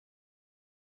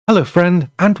Hello friend,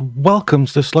 and welcome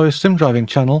to the Slowest Sim Driving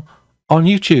channel on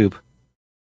YouTube.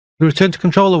 We returned to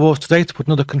Controller Wars today to put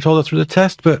another controller through the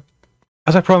test, but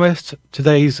as I promised,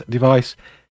 today's device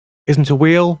isn't a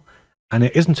wheel and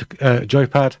it isn't a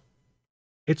joypad.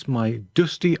 It's my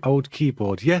dusty old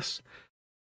keyboard. Yes,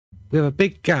 we have a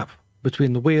big gap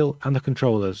between the wheel and the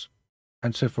controllers,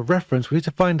 and so for reference we need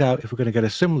to find out if we're going to get a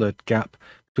similar gap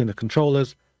between the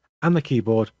controllers and the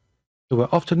keyboard. So we're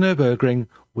off to Nurburgring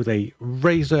with a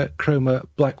Razer Chroma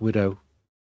Blackwidow.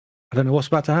 I don't know what's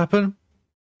about to happen.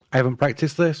 I haven't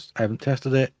practiced this. I haven't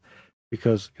tested it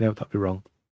because, that'd be wrong.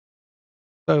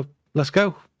 So let's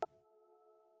go.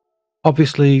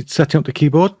 Obviously, setting up the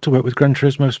keyboard to work with Gran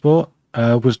Turismo Sport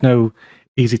was no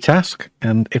easy task.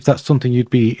 And if that's something you'd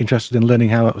be interested in learning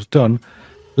how it was done,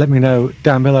 let me know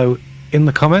down below in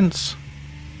the comments.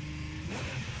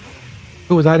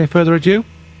 But without any further ado,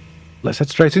 let's head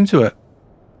straight into it.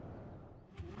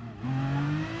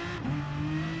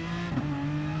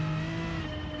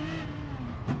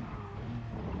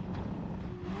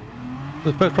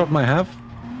 The first problem I have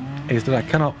is that I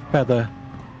cannot feather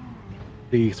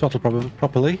the throttle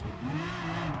properly.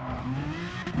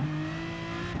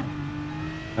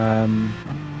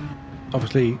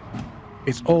 Obviously,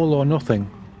 it's all or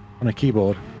nothing on a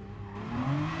keyboard.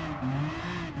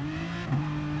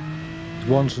 It's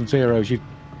ones and zeros. You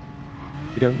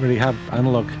don't really have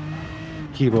analog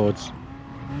keyboards.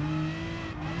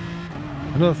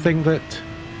 Another thing that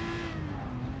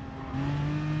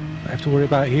I have to worry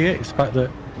about here is the fact that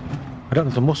I don't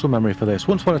have the muscle memory for this.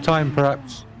 Once upon a time,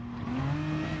 perhaps,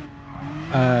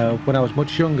 when I was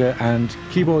much younger and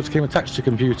keyboards came attached to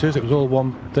computers, it was all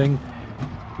one thing.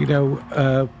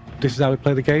 This is how we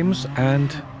play the games,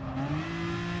 and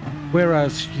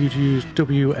whereas you'd use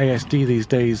WASD these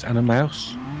days and a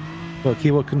mouse for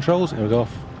keyboard controls, it was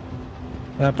off.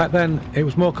 Back then, it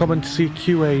was more common to see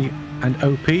QA and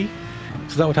OP.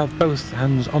 So that would have both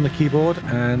hands on the keyboard,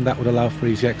 and that would allow for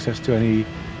easy access to any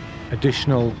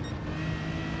additional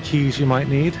keys you might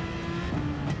need.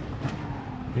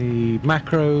 The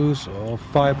macros or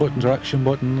fire buttons or action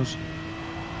buttons.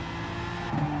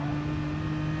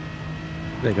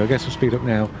 There you go, get some speed up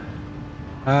now.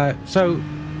 So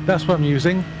that's what I'm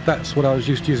using. That's what I was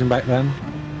used to using back then.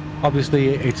 Obviously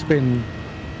it's been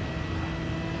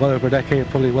well over a decade,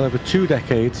 probably well over 2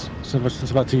 decades since I've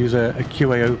had to use a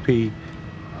QAOP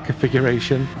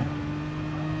configuration.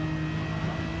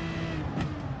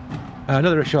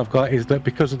 Another issue I've got is that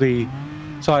because of the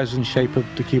size and shape of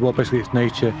the keyboard, basically its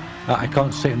nature, I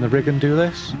can't sit in the rig and do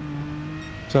this.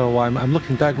 So I'm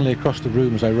looking diagonally across the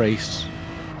room as I race.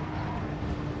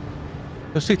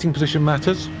 The seating position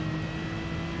matters,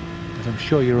 as I'm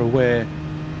sure you're aware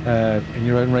in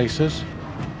your own races.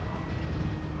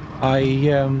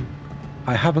 I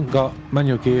haven't got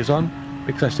manual gears on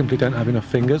because I simply don't have enough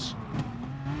fingers.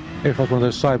 If I was one of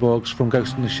those cyborgs from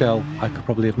Ghost in the Shell, I could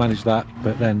probably have managed that,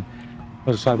 but then if I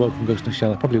was a cyborg from Ghost in the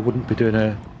Shell, I probably wouldn't be doing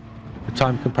a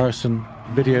time comparison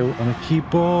video on a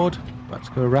keyboard. Let's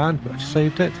go around, but I just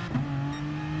saved it.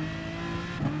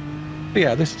 But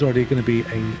yeah, this is already going to be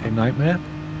a nightmare.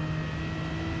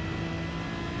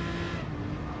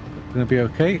 It's going to be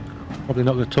okay. Probably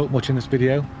not going to talk much in this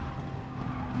video.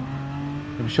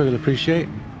 I'm sure you'll appreciate,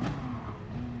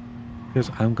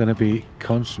 because I'm going to be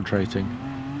concentrating.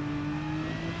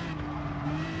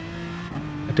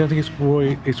 I don't think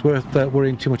it's worth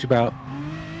worrying too much about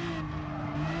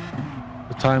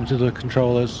the times of the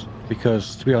controllers,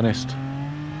 because to be honest,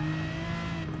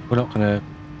 we're not going to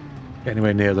get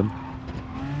anywhere near them.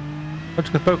 I'm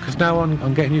just going to focus now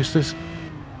on getting used to this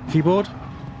keyboard,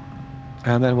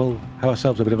 and then we'll have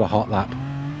ourselves a bit of a hot lap,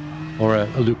 or a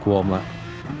lukewarm lap.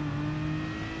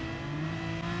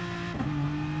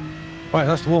 Right,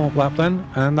 that's the warm-up lap then,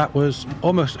 and that was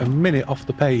almost a minute off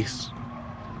the pace,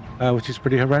 which is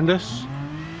pretty horrendous.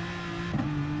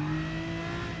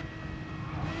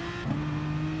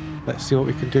 Let's see what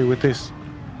we can do with this.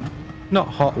 Not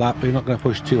hot lap, but you're not going to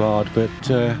push too hard, but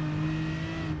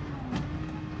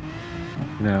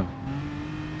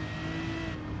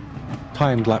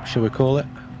timed lap, shall we call it.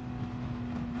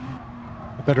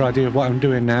 A better idea of what I'm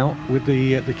doing now with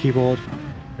the keyboard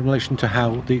in relation to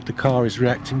how the car is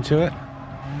reacting to it.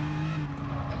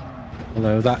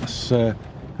 Although that's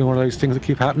one of those things that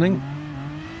keep happening.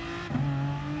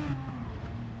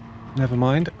 Never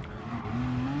mind.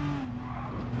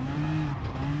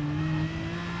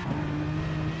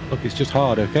 Look, it's just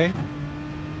hard, okay?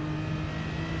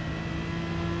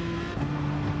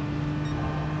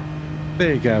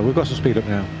 There you go, we've got some speed up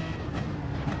now.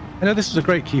 I know this is a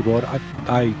great keyboard.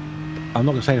 I'm not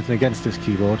going to say anything against this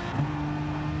keyboard.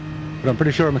 But I'm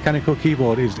pretty sure a mechanical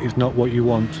keyboard is not what you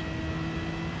want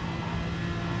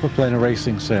for playing a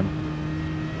racing sim.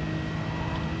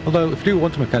 Although, if you do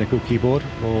want a mechanical keyboard,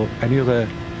 or any other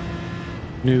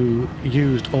new,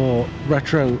 used, or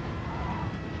retro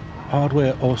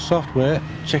hardware or software,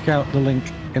 check out the link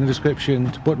in the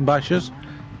description to Button Bashers,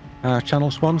 our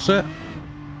channel sponsor.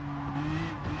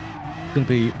 Going to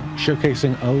be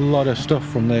showcasing a lot of stuff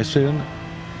from there soon.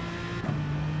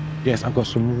 Yes, I've got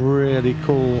some really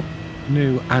cool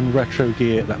new and retro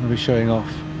gear that I'm going to be showing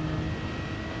off,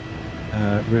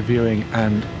 reviewing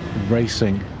and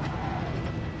racing.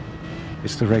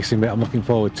 It's the racing bit I'm looking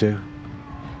forward to.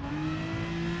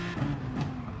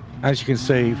 As you can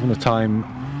see from the time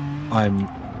I'm,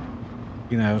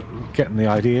 you know, getting the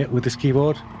idea with this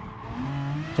keyboard,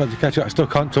 trying to catch up. I still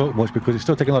can't talk much because it's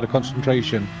still taking a lot of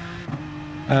concentration.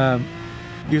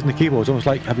 Using the keyboard is almost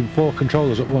like having 4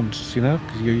 controllers at once, you know,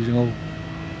 because you're using all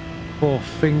 4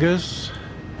 fingers.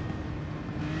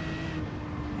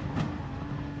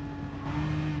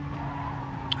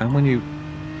 And when you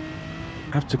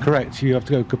have to correct, you have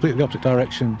to go completely the opposite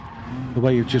direction the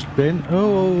way you've just been.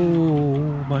 Oh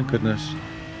my goodness.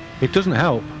 It doesn't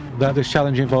help that this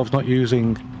challenge involves not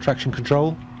using traction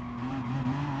control.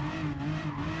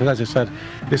 Because as I said,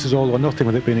 this is all or nothing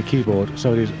with it being a keyboard,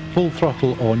 so it is full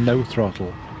throttle or no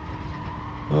throttle.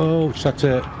 Oh, just had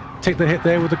to take the hit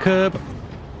there with the curb.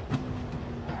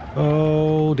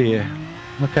 Oh dear.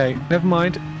 Okay, never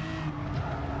mind.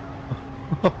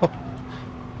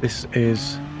 This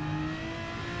is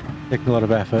taking a lot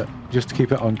of effort just to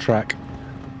keep it on track.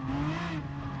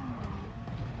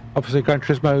 Obviously, Gran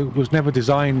Turismo was never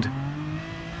designed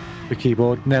for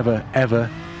keyboard, never, ever.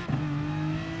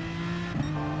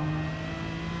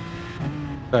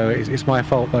 So it's my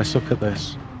fault that I suck at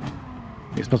this.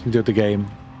 It's nothing to do with the game.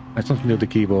 It's nothing to do with the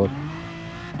keyboard.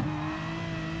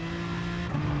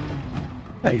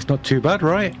 Hey, it's not too bad,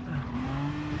 right?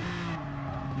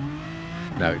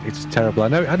 No, it's terrible. I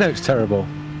know it's terrible.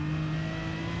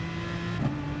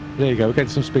 There you go, we're getting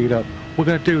some speed up. We're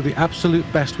going to do the absolute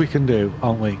best we can do,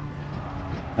 aren't we?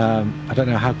 I don't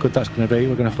know how good that's going to be.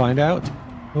 We're going to find out.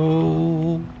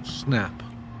 Oh, snap.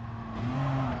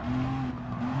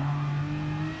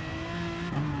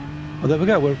 Well, there we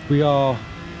go.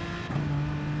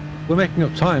 We're making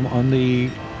up time on the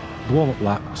warm-up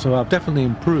lap, so I've definitely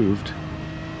improved.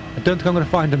 I don't think I'm going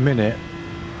to find a minute.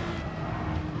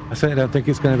 I certainly don't think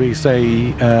it's going to be,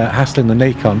 say, hassling the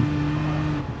Nacon.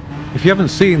 If you haven't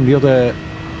seen the other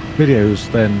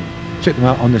videos, then check them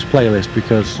out on this playlist,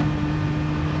 because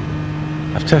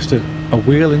I've tested a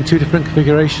wheel in 2 different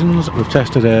configurations. We've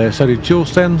tested a Sony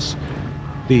DualSense,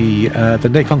 the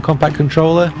Nacon compact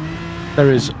controller.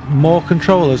 There is more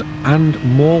controllers and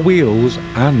more wheels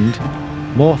and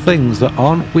more things that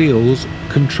aren't wheels,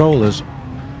 controllers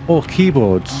or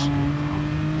keyboards.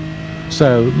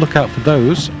 So look out for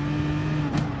those.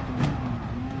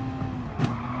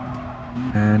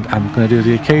 And I'm going to do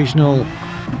the occasional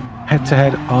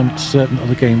head-to-head on certain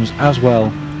other games as well.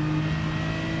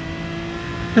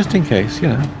 Just in case, you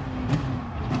know.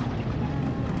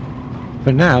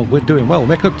 But now we're doing well. We're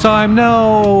making up time.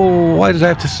 No! Why does I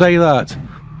have to say that?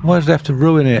 Why does I have to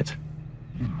ruin it?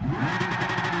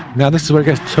 Now this is where it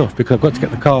gets tough, because I've got to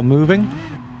get the car moving.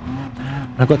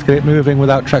 I've got to get it moving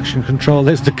without traction control.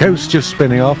 There's the Ghost just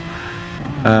spinning off.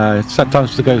 Sad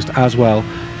times for the Ghost as well.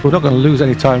 We're not going to lose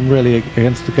any time really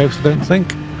against the Ghost, I don't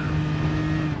think.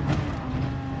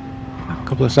 A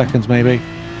couple of seconds maybe.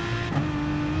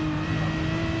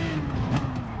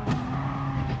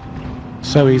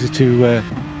 So easy to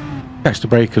catch the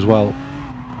brake as well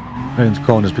into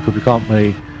corners, because we can't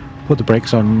really put the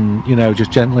brakes on, you know,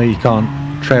 just gently. You can't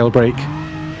trail brake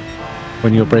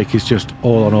when your brake is just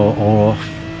all on or off.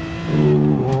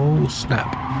 Oh,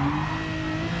 snap.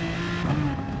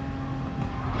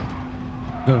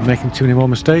 Not making too many more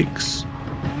mistakes.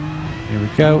 Here we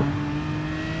go.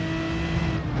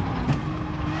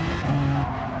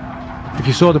 If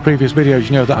you saw the previous videos,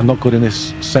 you know that I'm not good in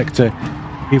this sector,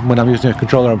 even when I'm using a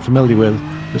controller I'm familiar with,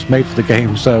 that's made for the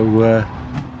game. So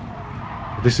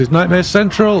this is Nightmare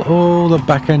Central. Oh, the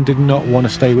back end did not want to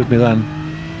stay with me then.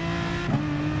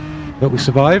 But we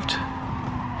survived.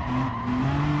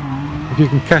 If you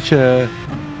can catch a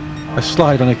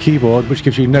slide on a keyboard which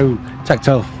gives you no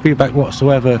tactile feedback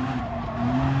whatsoever,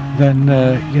 then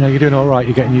you know, you're doing all right.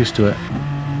 You're getting used to it.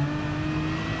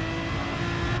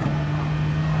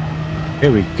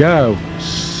 Here we go.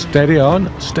 Steady on,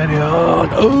 steady on.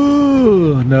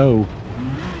 Oh no.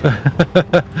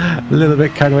 A little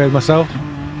bit carried away with myself.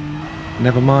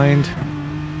 Never mind.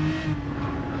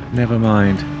 Never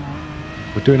mind.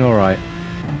 We're doing all right.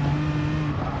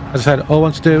 As I said, all I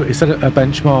want to do is set a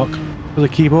benchmark for the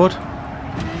keyboard.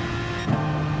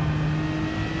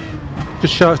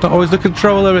 Just show it's not always the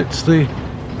controller, it's the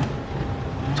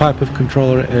type of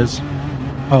controller it is.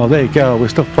 Oh, there you go, we're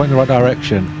still pointing in the right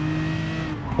direction.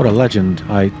 What a legend.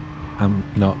 I am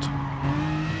not.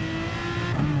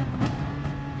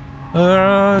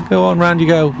 Go on, round you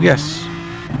go. Yes.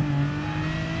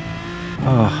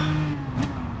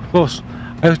 Of course,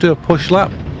 I have to do a push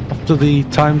lap after the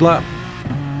timed lap.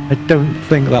 I don't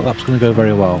think that lap's going to go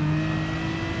very well.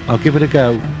 I'll give it a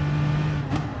go,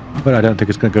 but I don't think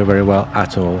it's going to go very well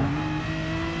at all.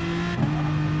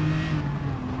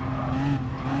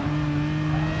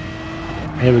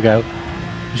 Here we go.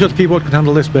 I'm sure the keyboard can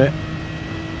handle this bit.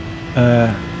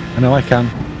 I know I can.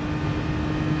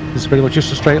 This is pretty much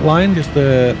just a straight line, just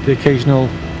the occasional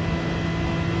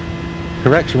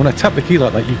correction. When I tap the key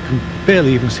like that, you can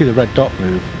barely even see the red dot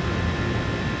move.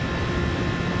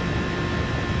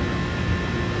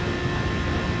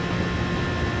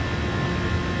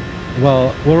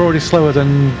 Well, we're already slower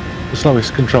than the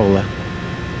slowest controller,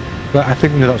 but I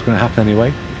think we knew that was going to happen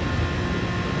anyway.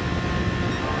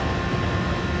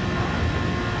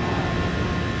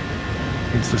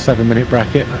 It's the 7-minute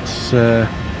bracket. That's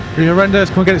pretty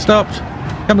horrendous. Can we get it stopped?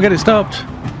 Can we get it stopped?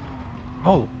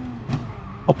 Oh,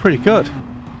 pretty good.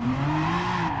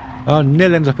 Oh,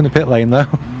 nearly ends up in the pit lane though.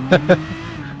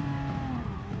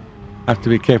 Have to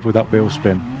be careful with that wheel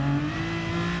spin.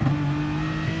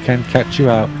 It can catch you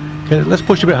out. Okay, let's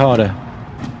push a bit harder.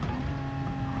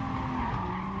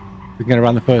 We can get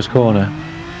around the first corner.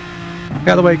 Get out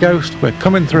of the way, Ghost. We're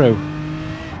coming through.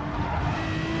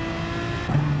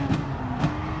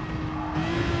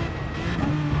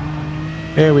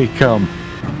 Here we come.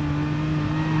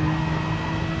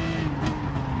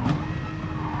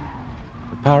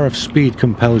 The power of speed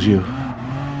compels you.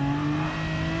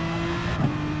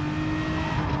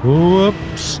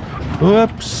 Whoops.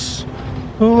 Whoops.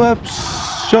 Whoops.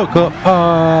 Shortcut.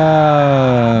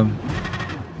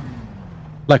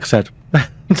 Like I said,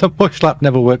 the push lap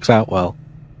never works out well.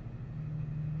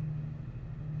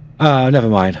 Never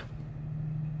mind.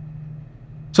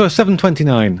 So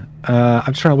 7:29. I'm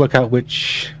just trying to work out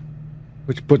which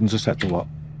buttons are set to what.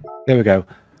 There we go.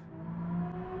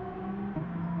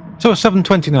 So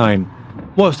 7:29.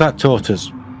 What's that taught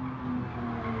us?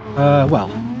 Well,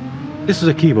 this is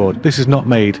a keyboard. This is not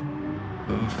made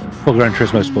for Gran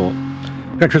Turismo Sport.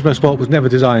 Gran Turismo Sport was never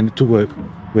designed to work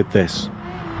with this.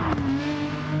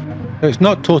 So it's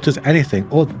not taught us anything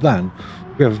other than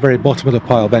we have a very bottom of the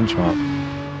pile benchmark,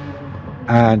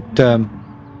 and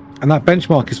that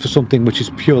benchmark is for something which is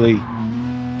purely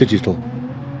digital,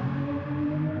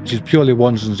 which is purely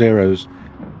ones and zeros.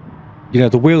 You know,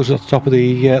 the wheels at the top of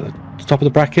the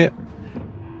bracket,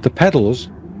 the pedals,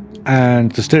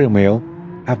 and the steering wheel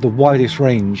have the widest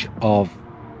range of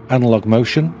analog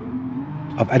motion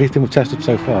of anything we've tested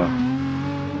so far,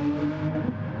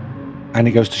 and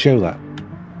it goes to show that.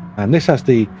 And this has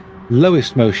the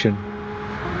lowest motion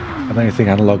of anything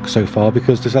analog so far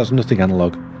because this has nothing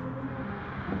analog.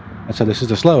 And so this is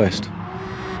the slowest.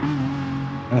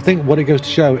 And I think what it goes to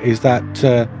show is that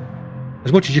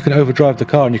as much as you can overdrive the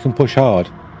car and you can push hard,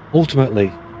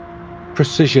 ultimately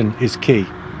precision is key.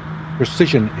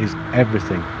 Precision is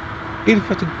everything. Even if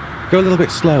you have to go a little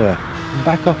bit slower and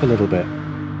back off a little bit,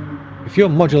 if you're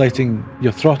modulating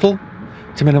your throttle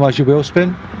to minimize your wheel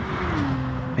spin,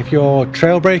 if you're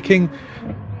trail braking,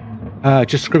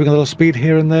 just scribbling a little speed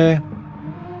here and there,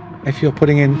 if you're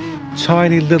putting in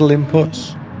tiny little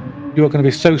inputs, you are going to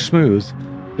be so smooth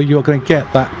that you are going to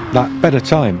get that better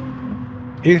time,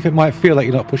 even if it might feel like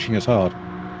you're not pushing as hard.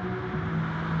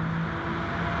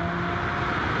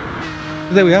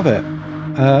 So there we have it.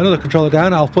 Another controller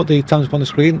down. I'll put the times up on the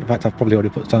screen. In fact, I've probably already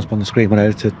put the times up on the screen when I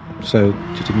edited, so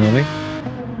just ignore me.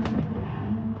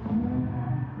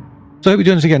 So I hope you're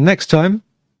doing this again next time.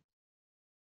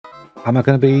 Am I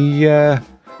going to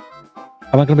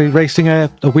be racing a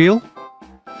wheel,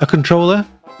 a controller,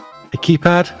 a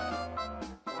keypad,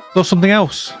 or something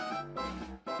else?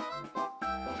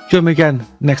 Join me again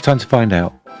next time to find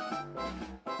out.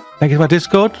 Thank you to my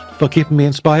Discord for keeping me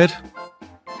inspired.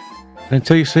 And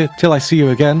until I see you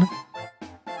again,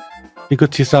 be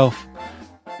good to yourself,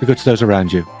 be good to those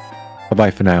around you.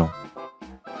 Bye-bye for now.